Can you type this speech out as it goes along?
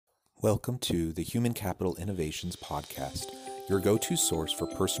Welcome to the Human Capital Innovations Podcast, your go-to source for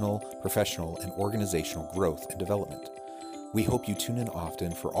personal, professional, and organizational growth and development. We hope you tune in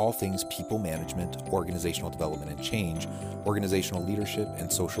often for all things people management, organizational development and change, organizational leadership,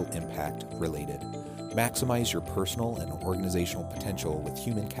 and social impact related. Maximize your personal and organizational potential with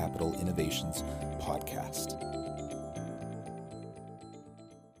Human Capital Innovations Podcast.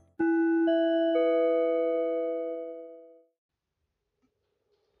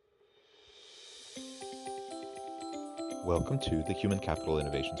 Welcome to the Human Capital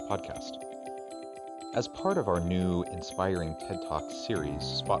Innovations Podcast. As part of our new Inspiring TED Talks series,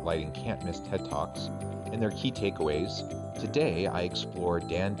 spotlighting can't-miss TED Talks and their key takeaways, today I explore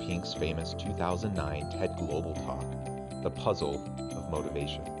Dan Pink's famous 2009 TED Global Talk, The Puzzle of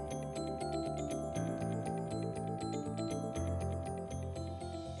Motivation.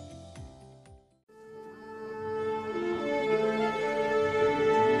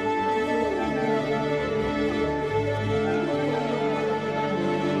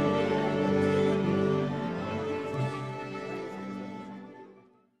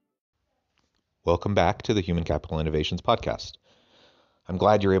 Welcome back to the Human Capital Innovations Podcast. I'm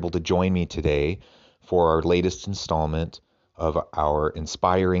glad you're able to join me today for our latest installment of our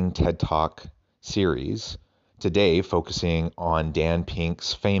Inspiring TED Talk series, today focusing on Dan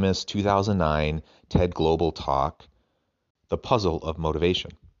Pink's famous 2009 TED Global Talk, The Puzzle of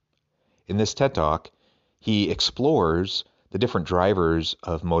Motivation. In this TED Talk, he explores the different drivers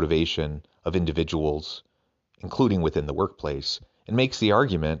of motivation of individuals, including within the workplace, and makes the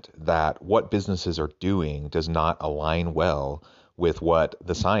argument that what businesses are doing does not align well with what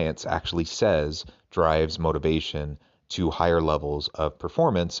the science actually says drives motivation to higher levels of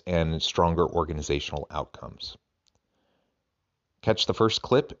performance and stronger organizational outcomes. Catch the first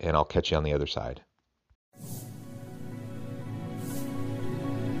clip, and I'll catch you on the other side.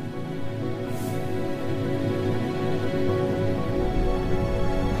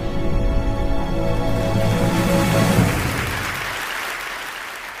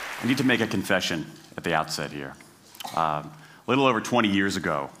 I need to make a confession at the outset here. A little over 20 years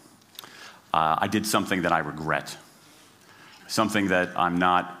ago, I did something that I regret, something that I'm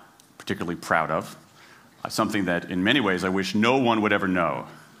not particularly proud of, something that in many ways I wish no one would ever know,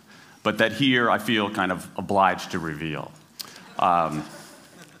 but that here I feel kind of obliged to reveal. In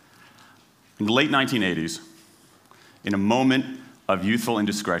the late 1980s, in a moment of youthful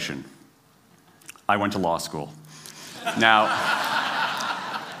indiscretion, I went to law school. Now,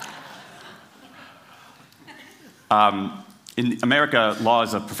 in America, law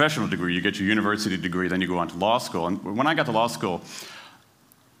is a professional degree. You get your university degree, then you go on to law school. And when I got to law school,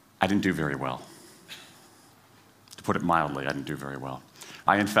 I didn't do very well. To put it mildly, I didn't do very well.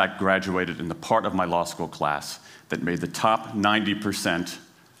 I, in fact, graduated in the part of my law school class that made the top 90%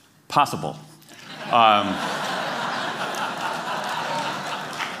 possible.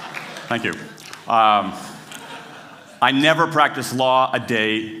 Thank you. I never practiced law a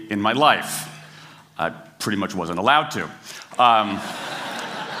day in my life. I pretty much wasn't allowed to.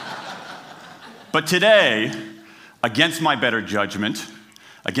 But today, against my better judgment,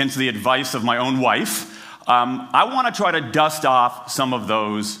 against the advice of my own wife, I want to try to dust off some of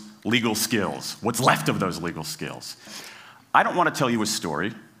those legal skills, what's left of those legal skills. I don't want to tell you a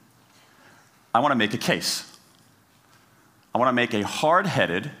story. I want to make a case. I want to make a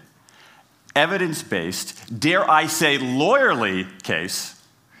hard-headed, evidence-based, dare I say lawyerly case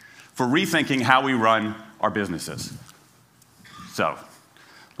for rethinking how we run our businesses. So,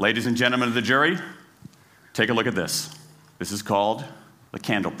 ladies and gentlemen of the jury, take a look at this. This is called the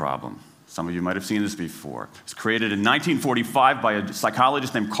candle problem. Some of you might have seen this before. It was created in 1945 by a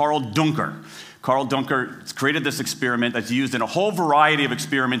psychologist named Carl Duncker. Carl Duncker created this experiment that's used in a whole variety of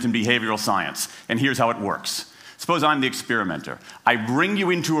experiments in behavioral science. And here's how it works. Suppose I'm the experimenter. I bring you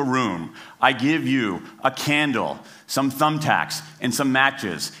into a room. I give you a candle, some thumbtacks, and some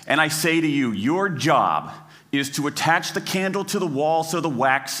matches. And I say to you, your job is to attach the candle to the wall so the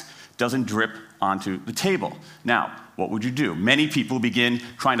wax doesn't drip onto the table. Now, what would you do? Many people begin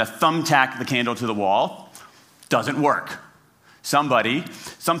trying to thumbtack the candle to the wall. Doesn't work. Some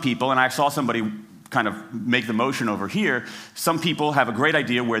people, and I saw somebody kind of make the motion over here, some people have a great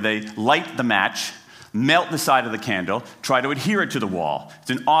idea where they light the match, melt the side of the candle, try to adhere it to the wall.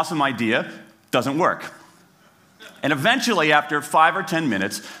 It's an awesome idea, doesn't work. And eventually, after 5 or 10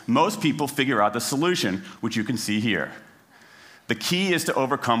 minutes, most people figure out the solution, which you can see here. The key is to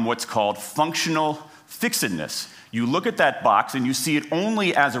overcome what's called functional fixedness. You look at that box and you see it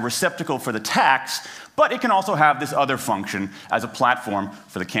only as a receptacle for the tacks, but it can also have this other function as a platform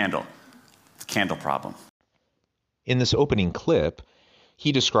for the candle. The candle problem. In this opening clip,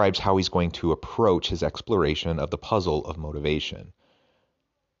 he describes how he's going to approach his exploration of the puzzle of motivation,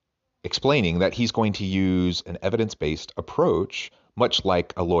 explaining that he's going to use an evidence-based approach, much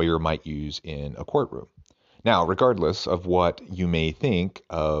like a lawyer might use in a courtroom. Now, regardless of what you may think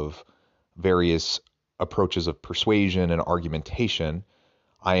of various approaches of persuasion and argumentation,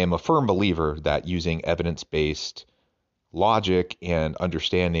 I am a firm believer that using evidence-based logic and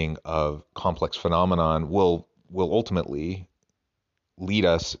understanding of complex phenomenon will ultimately lead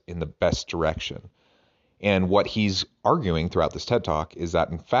us in the best direction. And what he's arguing throughout this TED Talk is that,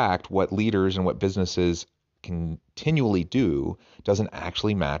 in fact, what leaders and what businesses continually do doesn't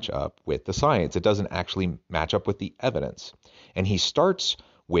actually match up with the science. It doesn't actually match up with the evidence. And he starts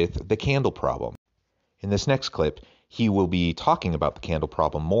with the candle problem. In this next clip, he will be talking about the candle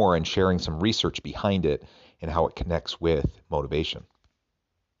problem more and sharing some research behind it and how it connects with motivation.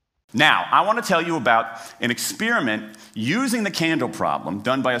 Now, I want to tell you about an experiment using the candle problem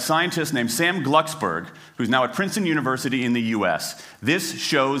done by a scientist named Sam Glucksberg, who's now at Princeton University in the US. This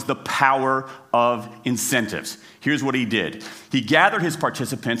shows the power of incentives. Here's what he did. He gathered his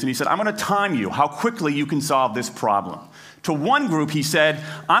participants and he said, I'm going to time you how quickly you can solve this problem. To one group, he said,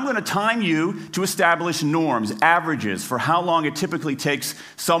 I'm going to time you to establish norms, averages, for how long it typically takes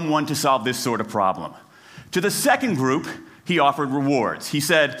someone to solve this sort of problem. To the second group, he offered rewards. He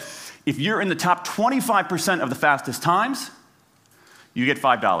said, if you're in the top 25% of the fastest times, you get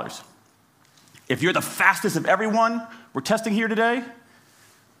 $5. If you're the fastest of everyone we're testing here today,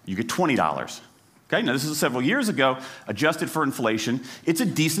 you get $20. Okay, now this is several years ago, adjusted for inflation. It's a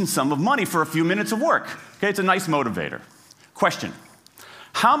decent sum of money for a few minutes of work. Okay, it's a nice motivator. Question,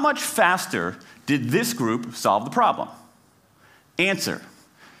 how much faster did this group solve the problem? Answer,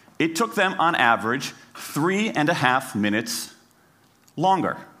 it took them on average 3.5 minutes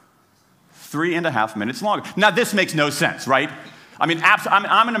longer. 3.5 minutes longer. Now, this makes no sense, right? I mean,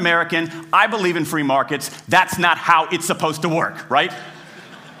 I'm an American. I believe in free markets. That's not how it's supposed to work, right?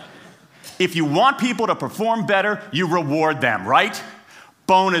 If you want people to perform better, you reward them, right?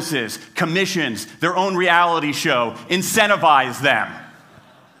 Bonuses, commissions, their own reality show, incentivize them.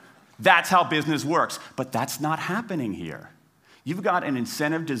 That's how business works. But that's not happening here. You've got an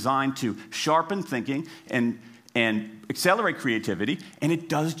incentive designed to sharpen thinking and accelerate creativity, and it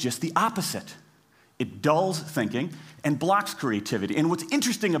does just the opposite. It dulls thinking and blocks creativity. And what's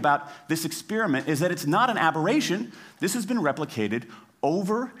interesting about this experiment is that it's not an aberration. This has been replicated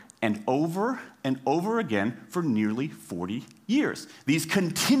over and over and over again for nearly 40 years. These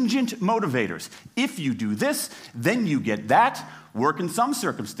contingent motivators. If you do this, then you get that. Work in some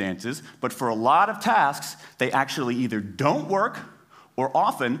circumstances, but for a lot of tasks, they actually either don't work or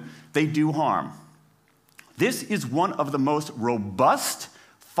often they do harm. This is one of the most robust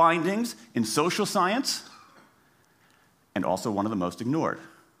findings in social science and also one of the most ignored.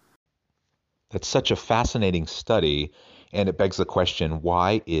 That's such a fascinating study, and it begs the question,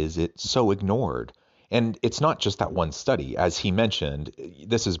 why is it so ignored? And it's not just that one study. As he mentioned,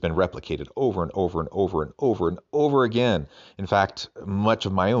 this has been replicated over and over and over and over and over again. In fact, much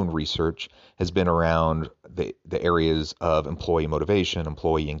of my own research has been around the areas of employee motivation,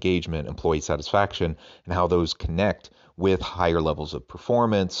 employee engagement, employee satisfaction, and how those connect with higher levels of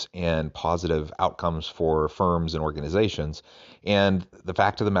performance and positive outcomes for firms and organizations. And the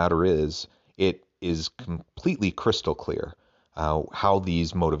fact of the matter is, it is completely crystal clear how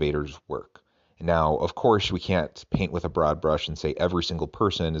these motivators work. Now, of course, we can't paint with a broad brush and say every single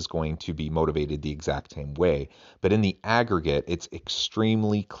person is going to be motivated the exact same way. But in the aggregate, it's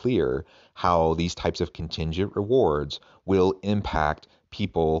extremely clear how these types of contingent rewards will impact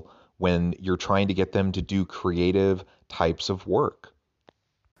people when you're trying to get them to do creative types of work.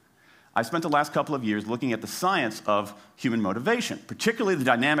 I spent the last couple of years looking at the science of human motivation, particularly the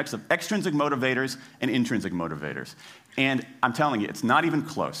dynamics of extrinsic motivators and intrinsic motivators. And I'm telling you, it's not even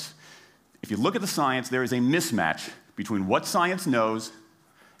close. If you look at the science, there is a mismatch between what science knows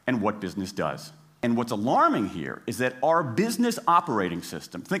and what business does. And what's alarming here is that our business operating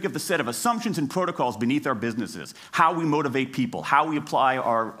system, think of the set of assumptions and protocols beneath our businesses, how we motivate people, how we apply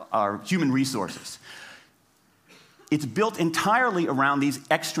our human resources. It's built entirely around these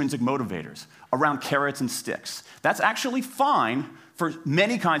extrinsic motivators, around carrots and sticks. That's actually fine for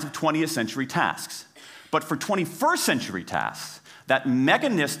many kinds of 20th century tasks. But for 21st century tasks, that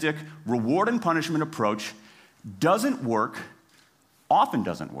mechanistic reward and punishment approach doesn't work, often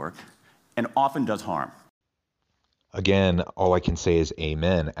doesn't work, and often does harm. Again, all I can say is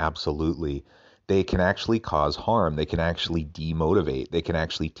amen, absolutely. they can actually cause harm. They can actually demotivate. They can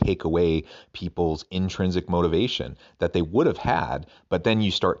actually take away people's intrinsic motivation that they would have had, but then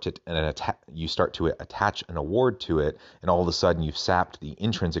you start to attach an award to it, and all of a sudden you've sapped the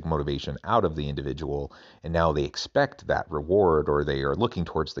intrinsic motivation out of the individual, and now they expect that reward, or they are looking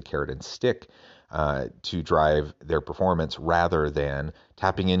towards the carrot and stick to drive their performance rather than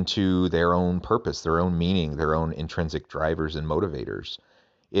tapping into their own purpose, their own meaning, their own intrinsic drivers and motivators.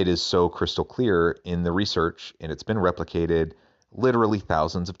 It is so crystal clear in the research, and it's been replicated literally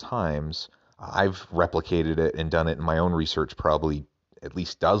thousands of times. I've replicated it and done it in my own research probably at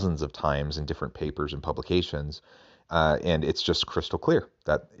least dozens of times in different papers and publications. And it's just crystal clear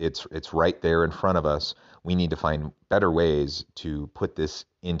that it's right there in front of us. We need to find better ways to put this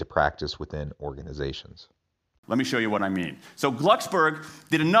into practice within organizations. Let me show you what I mean. So Glucksberg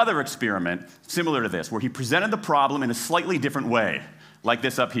did another experiment similar to this, where he presented the problem in a slightly different way, like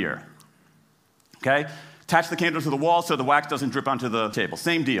this up here. Okay? Attach the candle to the wall so the wax doesn't drip onto the table.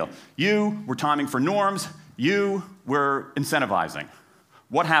 Same deal. You were timing for norms. You were incentivizing.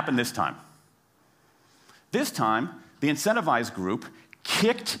 What happened this time? This time, the incentivized group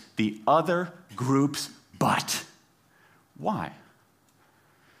kicked the other group's butt. Why?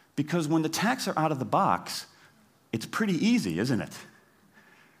 Because when the tacks are out of the box, it's pretty easy, isn't it?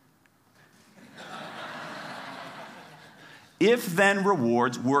 If-then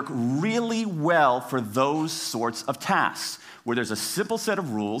rewards work really well for those sorts of tasks, where there's a simple set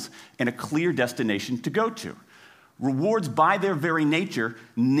of rules and a clear destination to go to. Rewards, by their very nature,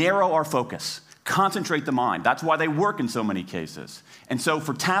 narrow our focus, concentrate the mind. That's why they work in so many cases. And so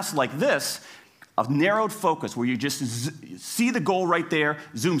for tasks like this, a narrowed focus where you just see the goal right there,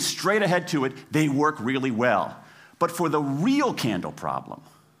 zoom straight ahead to it, they work really well. But for the real candle problem,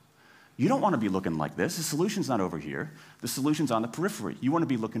 you don't want to be looking like this. The solution's not over here. The solution's on the periphery. You want to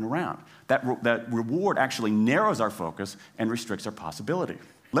be looking around. That reward actually narrows our focus and restricts our possibility.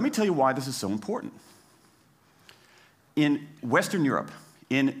 Let me tell you why this is so important. In Western Europe,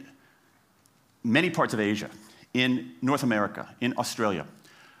 in many parts of Asia, in North America, in Australia,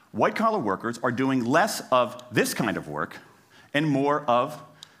 white-collar workers are doing less of this kind of work and more of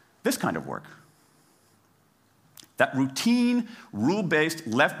this kind of work. That routine, rule-based,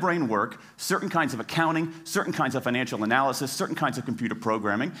 left-brain work, certain kinds of accounting, certain kinds of financial analysis, certain kinds of computer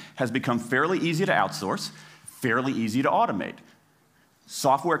programming, has become fairly easy to outsource, fairly easy to automate.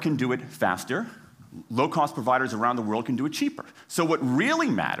 Software can do it faster. Low-cost providers around the world can do it cheaper. So what really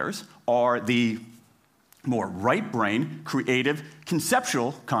matters are the more right-brain, creative,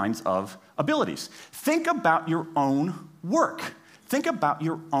 conceptual kinds of abilities. Think about your own work. Think about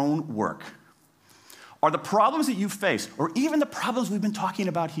your own work. Are the problems that you face, or even the problems we've been talking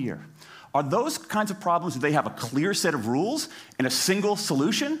about here, are those kinds of problems, do they have a clear set of rules and a single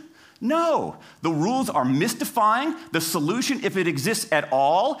solution? No. The rules are mystifying. The solution, if it exists at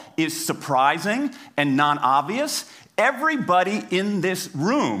all, is surprising and non-obvious. Everybody in this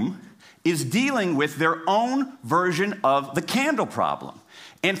room is dealing with their own version of the candle problem.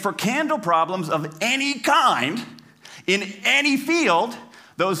 And for candle problems of any kind, in any field,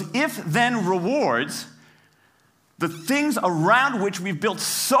 those if-then rewards, the things around which we've built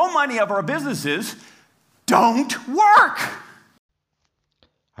so many of our businesses, don't work.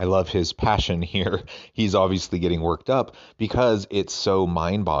 I love his passion here. He's obviously getting worked up because it's so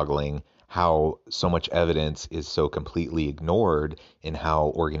mind-boggling how so much evidence is so completely ignored in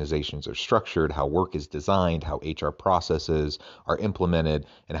how organizations are structured, how work is designed, how HR processes are implemented,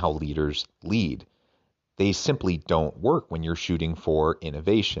 and how leaders lead. They simply don't work when you're shooting for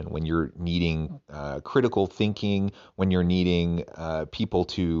innovation, when you're needing critical thinking, when you're needing people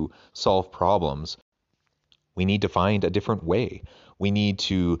to solve problems. We need to find a different way. We need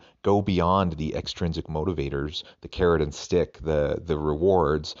to go beyond the extrinsic motivators, the carrot and stick, the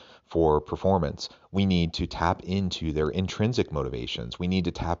rewards for performance. We need to tap into their intrinsic motivations. We need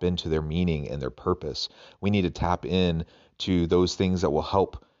to tap into their meaning and their purpose. We need to tap into those things that will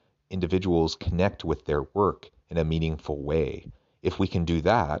help individuals connect with their work in a meaningful way. If we can do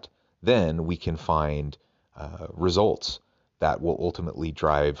that, then we can find results that will ultimately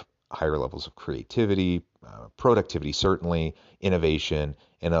drive higher levels of creativity, productivity certainly, innovation,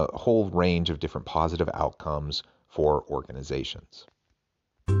 and a whole range of different positive outcomes for organizations.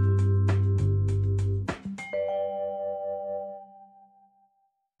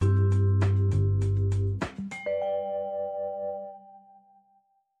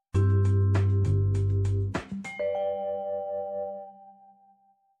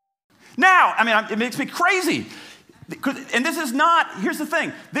 Now, it makes me crazy. And this is not, here's the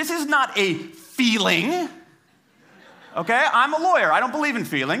thing, this is not a feeling, okay? I'm a lawyer, I don't believe in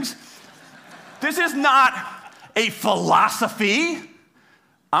feelings. This is not a philosophy.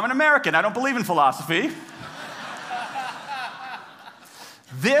 I'm an American. I don't believe in philosophy.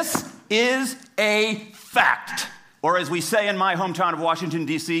 This is a fact, or as we say in my hometown of Washington,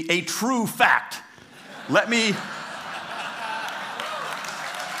 D.C., a true fact. Let me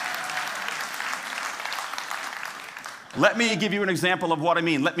give you an example of what I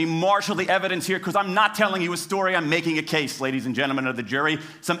mean. Let me marshal the evidence here, because I'm not telling you a story. I'm making a case, ladies and gentlemen of the jury.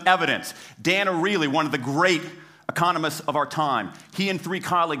 Some evidence. Dan Ariely, one of the great economists of our time, he and 3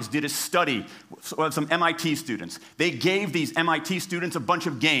 colleagues did a study with some MIT students. They gave these MIT students a bunch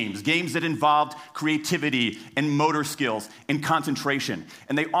of games that involved creativity and motor skills and concentration.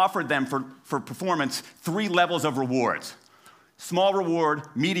 And they offered them for performance 3 levels of rewards. Small reward,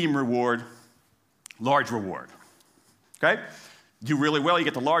 medium reward, large reward. Okay? Do really well, you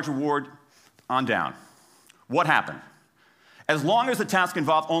get the large reward, on down. What happened? As long as the task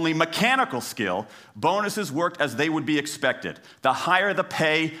involved only mechanical skill, bonuses worked as they would be expected. The higher the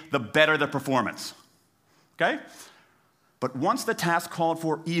pay, the better the performance. Okay? But once the task called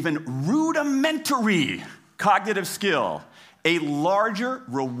for even rudimentary cognitive skill, a larger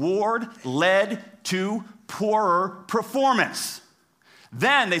reward led to poorer performance.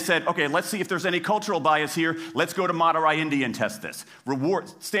 Then they said, okay, let's see if there's any cultural bias here. Let's go to Madurai, India, and test this.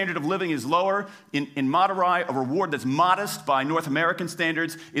 Standard of living is lower. In Madurai, a reward that's modest by North American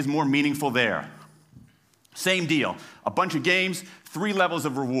standards is more meaningful there. Same deal. A bunch of games, 3 levels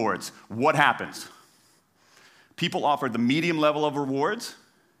of rewards. What happens? People offered the medium level of rewards,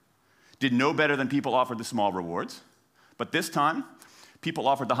 did no better than people offered the small rewards. But this time, people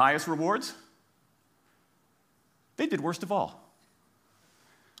offered the highest rewards. They did worst of all.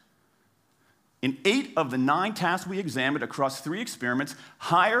 In 8 of the 9 tasks we examined across 3 experiments,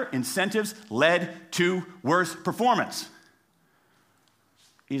 higher incentives led to worse performance.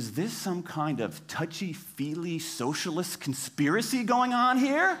 Is this some kind of touchy-feely socialist conspiracy going on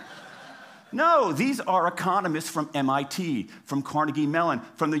here? No, these are economists from MIT, from Carnegie Mellon,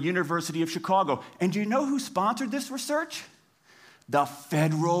 from the University of Chicago. And do you know who sponsored this research? The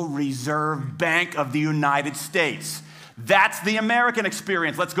Federal Reserve Bank of the United States. That's the American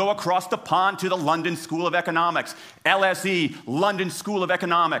experience. Let's go across the pond to the London School of Economics. LSE, London School of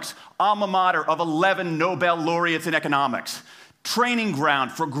Economics, alma mater of 11 Nobel laureates in economics. Training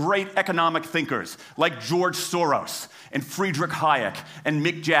ground for great economic thinkers like George Soros and Friedrich Hayek and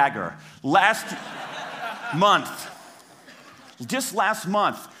Mick Jagger. Just last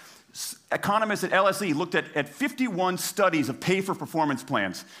month, economists at LSE looked at 51 studies of pay-for-performance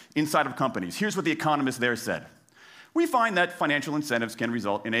plans inside of companies. Here's what the economists there said. We find that financial incentives can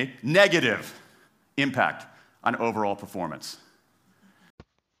result in a negative impact on overall performance.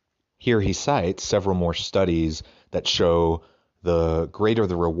 Here he cites several more studies that show the greater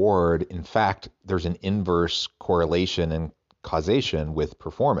the reward, in fact, there's an inverse correlation and causation with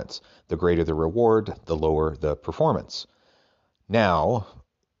performance. The greater the reward, the lower the performance. Now,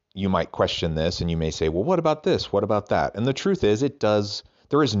 you might question this and you may say, well, what about this? What about that? And the truth is,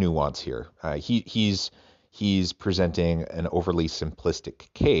 there is nuance here. He's presenting an overly simplistic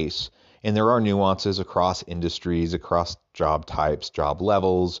case, and there are nuances across industries, across job types, job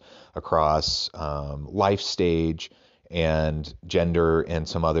levels, across life stage and gender and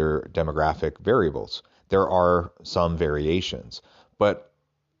some other demographic variables. There are some variations, but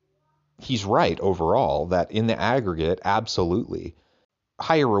he's right overall that in the aggregate, absolutely,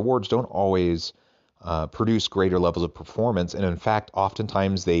 higher rewards don't always produce greater levels of performance, and in fact,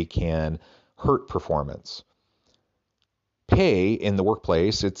 oftentimes they can hurt performance. Pay in the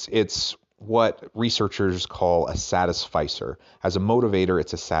workplace, it's what researchers call a satisficer. As a motivator,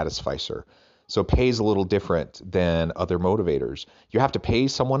 it's a satisficer. So pay is a little different than other motivators. You have to pay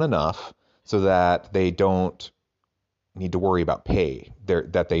someone enough so that they don't need to worry about pay,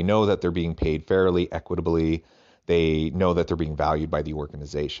 that they know that they're being paid fairly, equitably, they know that they're being valued by the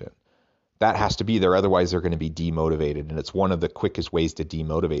organization. That has to be there, otherwise they're going to be demotivated, and it's one of the quickest ways to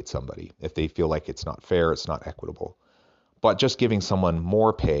demotivate somebody if they feel like it's not fair, it's not equitable. But just giving someone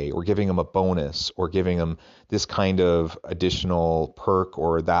more pay or giving them a bonus or giving them this kind of additional perk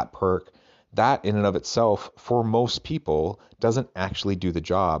or that perk, that in and of itself, for most people, doesn't actually do the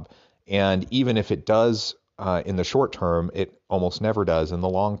job. And even if it does in the short term, it almost never does in the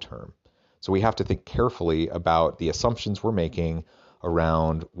long term. So we have to think carefully about the assumptions we're making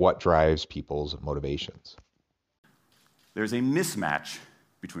around what drives people's motivations. There's a mismatch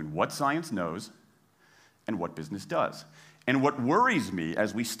between what science knows and what business does. And what worries me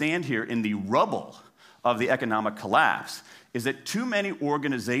as we stand here in the rubble of the economic collapse is that too many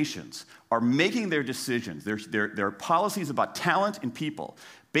organizations are making their decisions, their policies about talent and people,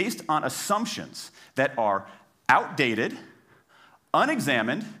 based on assumptions that are outdated,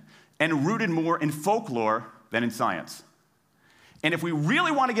 unexamined, and rooted more in folklore than in science. And if we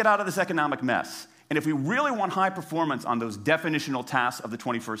really want to get out of this economic mess, and if we really want high performance on those definitional tasks of the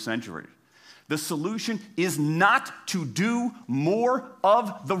 21st century, the solution is not to do more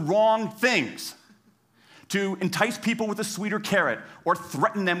of the wrong things, to entice people with a sweeter carrot or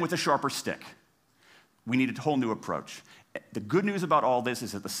threaten them with a sharper stick. We need a whole new approach. The good news about all this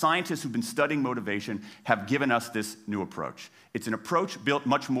is that the scientists who've been studying motivation have given us this new approach. It's an approach built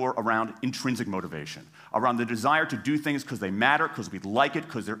much more around intrinsic motivation, around the desire to do things because they matter, because we like it,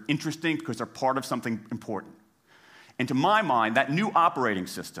 because they're interesting, because they're part of something important. And to my mind, that new operating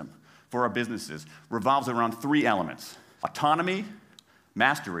system for our businesses revolves around three elements: autonomy,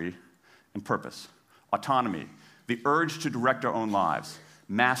 mastery, and purpose. Autonomy, the urge to direct our own lives.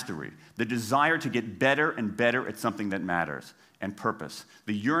 Mastery, the desire to get better and better at something that matters. And purpose,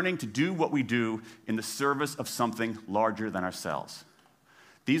 the yearning to do what we do in the service of something larger than ourselves.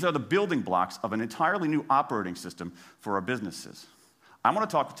 These are the building blocks of an entirely new operating system for our businesses. I want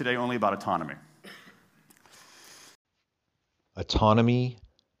to talk today only about autonomy. Autonomy,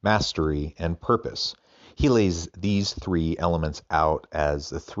 mastery, and purpose. He lays these three elements out as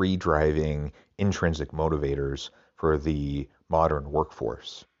the three driving intrinsic motivators for the modern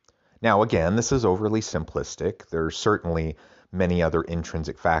workforce. Now, again, this is overly simplistic. There's certainly many other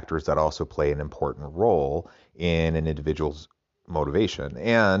intrinsic factors that also play an important role in an individual's motivation.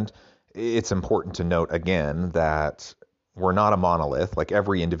 And it's important to note, again, that we're not a monolith. Like,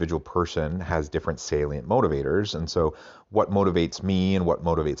 every individual person has different salient motivators. And so what motivates me and what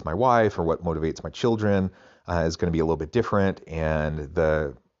motivates my wife or what motivates my children is going to be a little bit different. And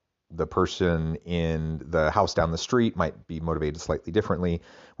the person in the house down the street might be motivated slightly differently.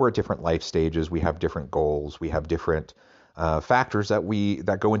 We're at different life stages. We have different goals. We have different factors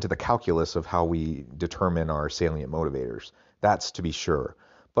that go into the calculus of how we determine our salient motivators. That's to be sure.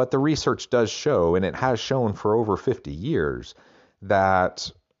 But the research does show, and it has shown for over 50 years,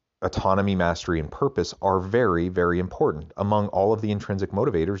 that autonomy, mastery, and purpose are very, very important. Among all of the intrinsic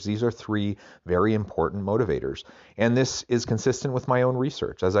motivators, these are three very important motivators. And this is consistent with my own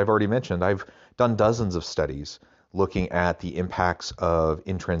research. As I've already mentioned, I've done dozens of studies looking at the impacts of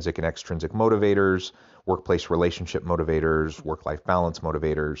intrinsic and extrinsic motivators, workplace relationship motivators, work-life balance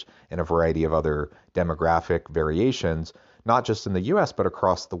motivators, and a variety of other demographic variations, not just in the US, but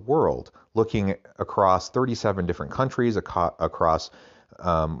across the world, looking across 37 different countries, across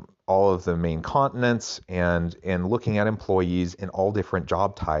all of the main continents, and looking at employees in all different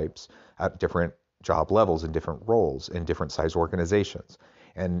job types, at different job levels, in different roles, in different size organizations.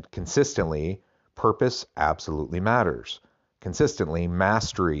 And consistently, purpose absolutely matters. Consistently,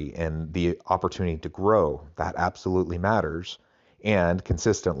 mastery and the opportunity to grow, that absolutely matters. And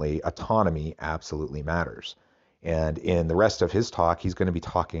consistently, autonomy absolutely matters. And in the rest of his talk, he's going to be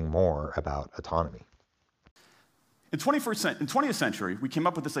talking more about autonomy. In 20th century, we came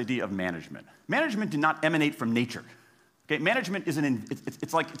up with this idea of management. Management did not emanate from nature. Okay? Management is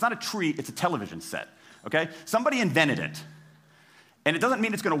it's not a tree, it's a television set. Okay? Somebody invented it. And it doesn't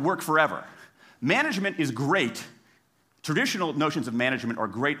mean it's going to work forever. Management is great. Traditional notions of management are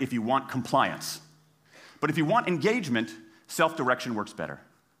great if you want compliance. But if you want engagement, self-direction works better.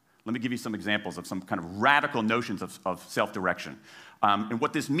 Let me give you some examples of some kind of radical notions of self-direction. And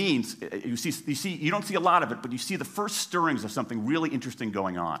what this means, you don't see a lot of it, but you see the first stirrings of something really interesting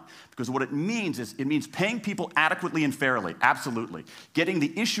going on. Because what it means is, it means paying people adequately and fairly, absolutely. Getting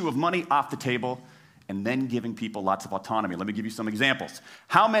the issue of money off the table, and then giving people lots of autonomy. Let me give you some examples.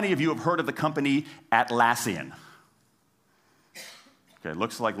 How many of you have heard of the company Atlassian? Okay,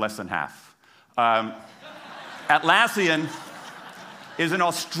 looks like less than half. Atlassian is an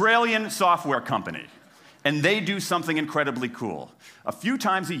Australian software company, and they do something incredibly cool. A few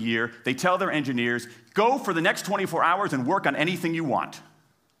times a year, they tell their engineers, go for the next 24 hours and work on anything you want.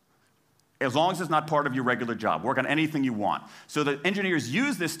 As long as it's not part of your regular job, work on anything you want. So the engineers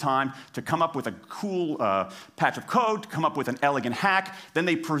use this time to come up with a cool patch of code, to come up with an elegant hack. Then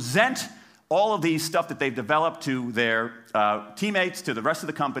they present all of these stuff that they've developed to their teammates, to the rest of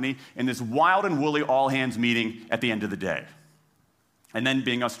the company, in this wild and woolly all-hands meeting at the end of the day. And then,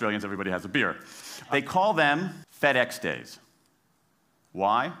 being Australians, everybody has a beer. They call them FedEx days.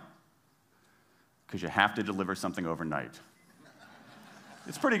 Why? Because you have to deliver something overnight.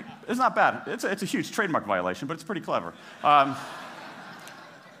 It's not bad. It's a huge trademark violation, but it's pretty clever.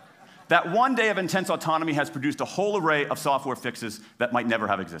 That one day of intense autonomy has produced a whole array of software fixes that might never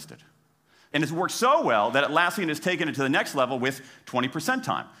have existed. And it's worked so well that Atlassian has taken it to the next level with 20%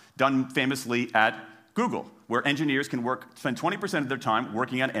 time, done famously at Google, where engineers can spend 20% of their time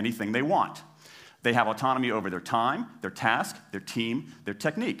working on anything they want. They have autonomy over their time, their task, their team, their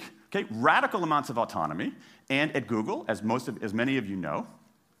technique. Okay? Radical amounts of autonomy. And at Google, as many of you know,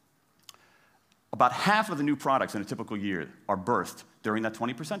 about half of the new products in a typical year are birthed during that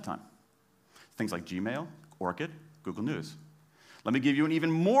 20% time. Things like Gmail, Orchid, Google News. Let me give you an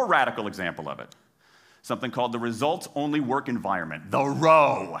even more radical example of it. Something called the results-only work environment, the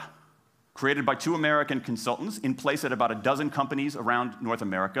ROW, created by 2 American consultants in place at about a dozen companies around North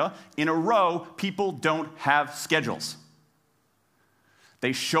America. In a row, people don't have schedules.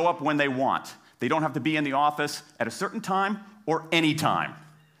 They show up when they want. They don't have to be in the office at a certain time or any time.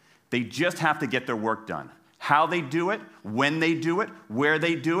 They just have to get their work done. How they do it, when they do it, where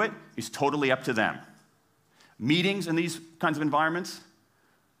they do it, is totally up to them. Meetings in these kinds of environments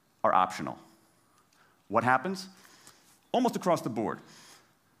are optional. What happens? Almost across the board.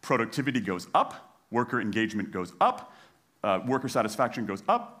 Productivity goes up, worker engagement goes up, worker satisfaction goes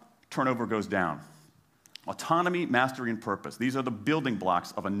up, turnover goes down. Autonomy, mastery, and purpose. These are the building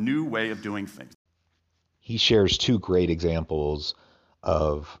blocks of a new way of doing things. He shares 2 great examples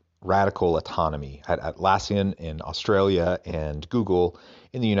of radical autonomy at Atlassian in Australia and Google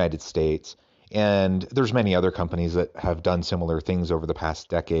in the United States. And there's many other companies that have done similar things over the past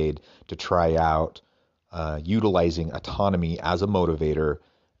decade to try out utilizing autonomy as a motivator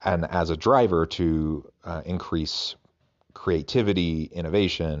and as a driver to increase creativity,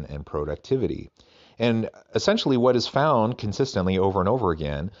 innovation, and productivity. And essentially what is found consistently over and over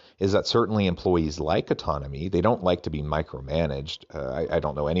again is that certainly employees like autonomy. They don't like to be micromanaged. I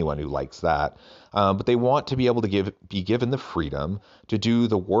don't know anyone who likes that. But they want to be able to be given the freedom to do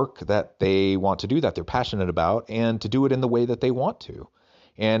the work that they want to do, that they're passionate about, and to do it in the way that they want to.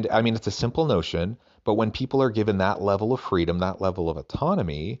 And I mean, it's a simple notion, but when people are given that level of freedom, that level of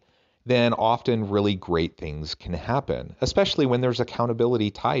autonomy, then often really great things can happen, especially when there's accountability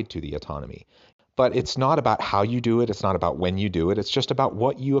tied to the autonomy. But it's not about how you do it. It's not about when you do it. It's just about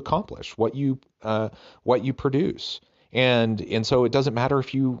what you accomplish, what you produce. And so it doesn't matter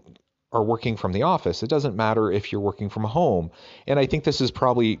if you are working from the office. It doesn't matter if you're working from home. And I think this is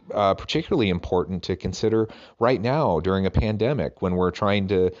probably particularly important to consider right now during a pandemic when we're trying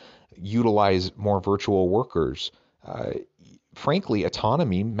to utilize more virtual workers. Frankly,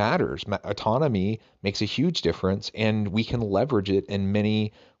 autonomy matters. Autonomy makes a huge difference, and we can leverage it in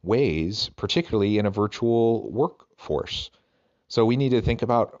many ways, particularly in a virtual workforce. So we need to think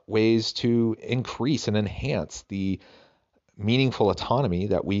about ways to increase and enhance the meaningful autonomy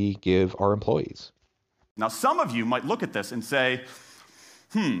that we give our employees. Now, some of you might look at this and say,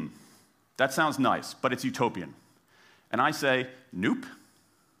 that sounds nice, but it's utopian. And I say, nope,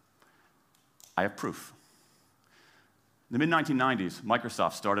 I have proof. In the mid-1990s,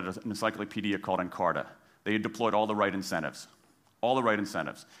 Microsoft started an encyclopedia called Encarta. They had deployed all the right incentives. All the right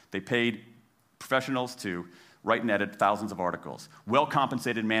incentives. They paid professionals to write and edit thousands of articles.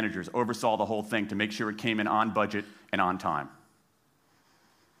 Well-compensated managers oversaw the whole thing to make sure it came in on budget and on time.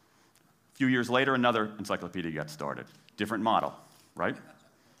 A few years later, another encyclopedia got started. Different model, right?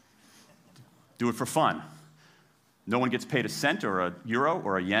 Do it for fun. No one gets paid a cent or a euro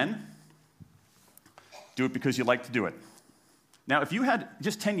or a yen. Do it because you like to do it. Now, if you had,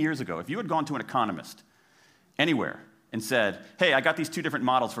 just 10 years ago, if you had gone to an economist anywhere and said, hey, I got these 2 different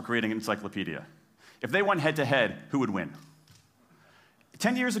models for creating an encyclopedia, if they went head-to-head, who would win?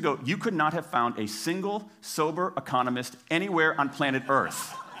 10 years ago, you could not have found a single sober economist anywhere on planet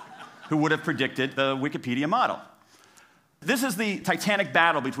Earth who would have predicted the Wikipedia model. This is the titanic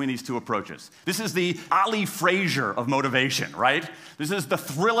battle between these 2 approaches. This is the Ali Frazier of motivation, right? This is the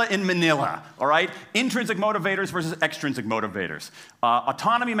thriller in Manila, all right? Intrinsic motivators versus extrinsic motivators.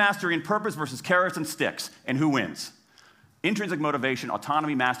 Autonomy, mastery, and purpose versus carrots and sticks. And who wins? Intrinsic motivation,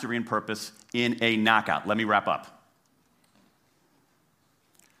 autonomy, mastery, and purpose in a knockout. Let me wrap up.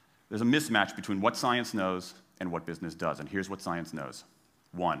 There's a mismatch between what science knows and what business does. And here's what science knows.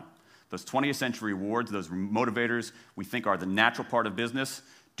 1. Those 20th century rewards, those motivators we think are the natural part of business,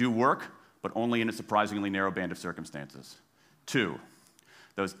 do work, but only in a surprisingly narrow band of circumstances. 2,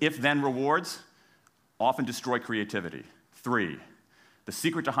 those if-then rewards often destroy creativity. 3, the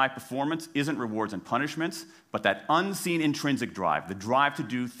secret to high performance isn't rewards and punishments, but that unseen intrinsic drive, the drive to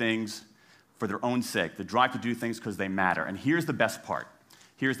do things for their own sake, the drive to do things because they matter. And here's the best part.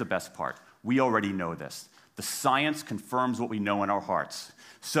 Here's the best part. We already know this. The science confirms what we know in our hearts.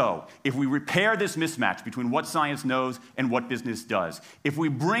 So, if we repair this mismatch between what science knows and what business does, if we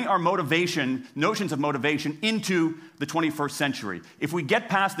bring our notions of motivation into the 21st century, if we get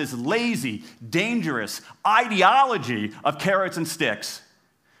past this lazy, dangerous ideology of carrots and sticks,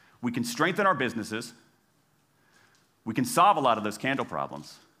 we can strengthen our businesses, we can solve a lot of those candle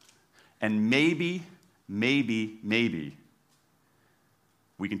problems, and maybe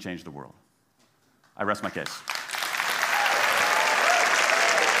we can change the world. I rest my case.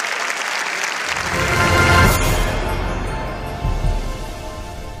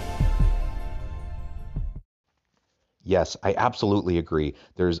 Yes, I absolutely agree.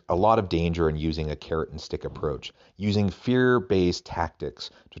 There's a lot of danger in using a carrot and stick approach, using fear-based tactics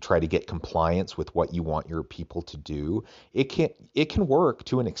to try to get compliance with what you want your people to do. It can work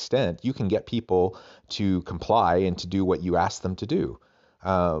to an extent. You can get people to comply and to do what you ask them to do.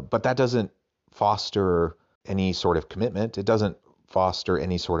 But that doesn't foster any sort of commitment. It doesn't foster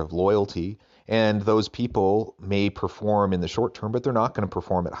any sort of loyalty. And those people may perform in the short term, but they're not going to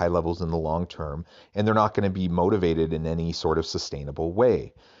perform at high levels in the long term. And they're not going to be motivated in any sort of sustainable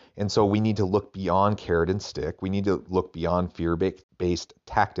way. And so we need to look beyond carrot and stick. We need to look beyond fear-based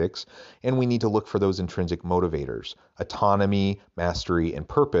tactics. And we need to look for those intrinsic motivators. Autonomy, mastery, and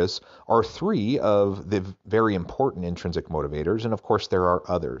purpose are three of the very important intrinsic motivators. And of course, there are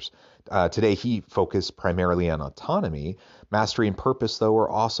others. Today, he focused primarily on autonomy. Mastery and purpose, though, are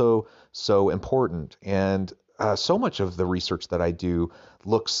also so important. And so much of the research that I do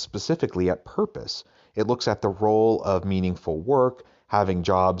looks specifically at purpose. It looks at the role of meaningful work, having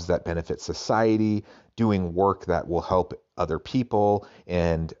jobs that benefit society, doing work that will help other people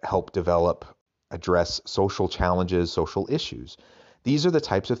and help address social challenges, social issues. These are the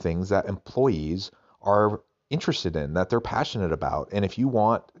types of things that employees are interested in, that they're passionate about. And if you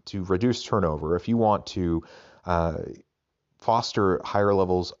want to reduce turnover, if you want to foster higher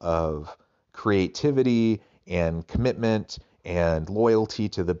levels of creativity and commitment and loyalty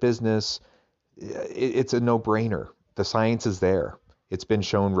to the business, it's a no-brainer. The science is there. It's been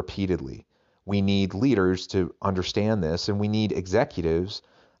shown repeatedly. We need leaders to understand this, and we need executives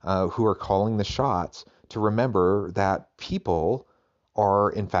who are calling the shots to remember that people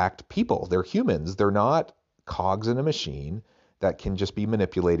are, in fact, people. They're humans. They're not cogs in a machine that can just be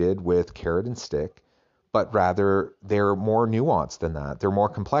manipulated with carrot and stick, but rather they're more nuanced than that. They're more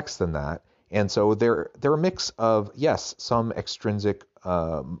complex than that. And so they're a mix of, yes, some extrinsic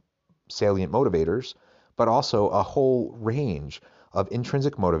salient motivators, but also a whole range of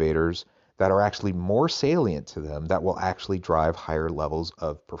intrinsic motivators that are actually more salient to them, that will actually drive higher levels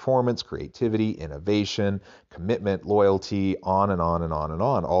of performance, creativity, innovation, commitment, loyalty, on and on and on and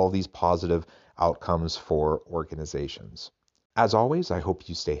on. All these positive outcomes for organizations. As always, I hope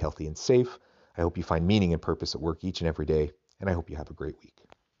you stay healthy and safe. I hope you find meaning and purpose at work each and every day, and I hope you have a great week.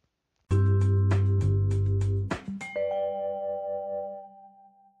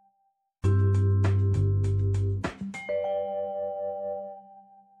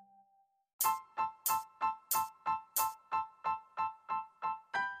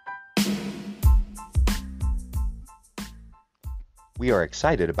 We are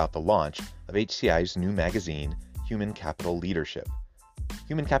excited about the launch of HCI's new magazine, Human Capital Leadership.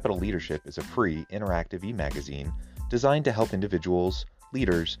 Human Capital Leadership is a free, interactive e-magazine designed to help individuals,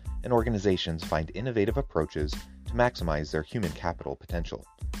 leaders, and organizations find innovative approaches to maximize their human capital potential.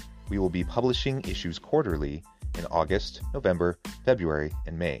 We will be publishing issues quarterly in August, November, February,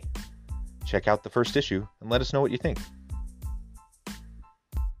 and May. Check out the first issue and let us know what you think.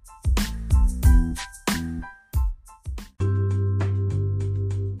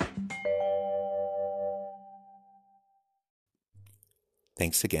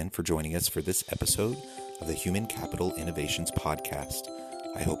 Thanks again for joining us for this episode of the Human Capital Innovations Podcast.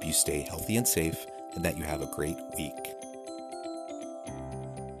 I hope you stay healthy and safe and that you have a great week.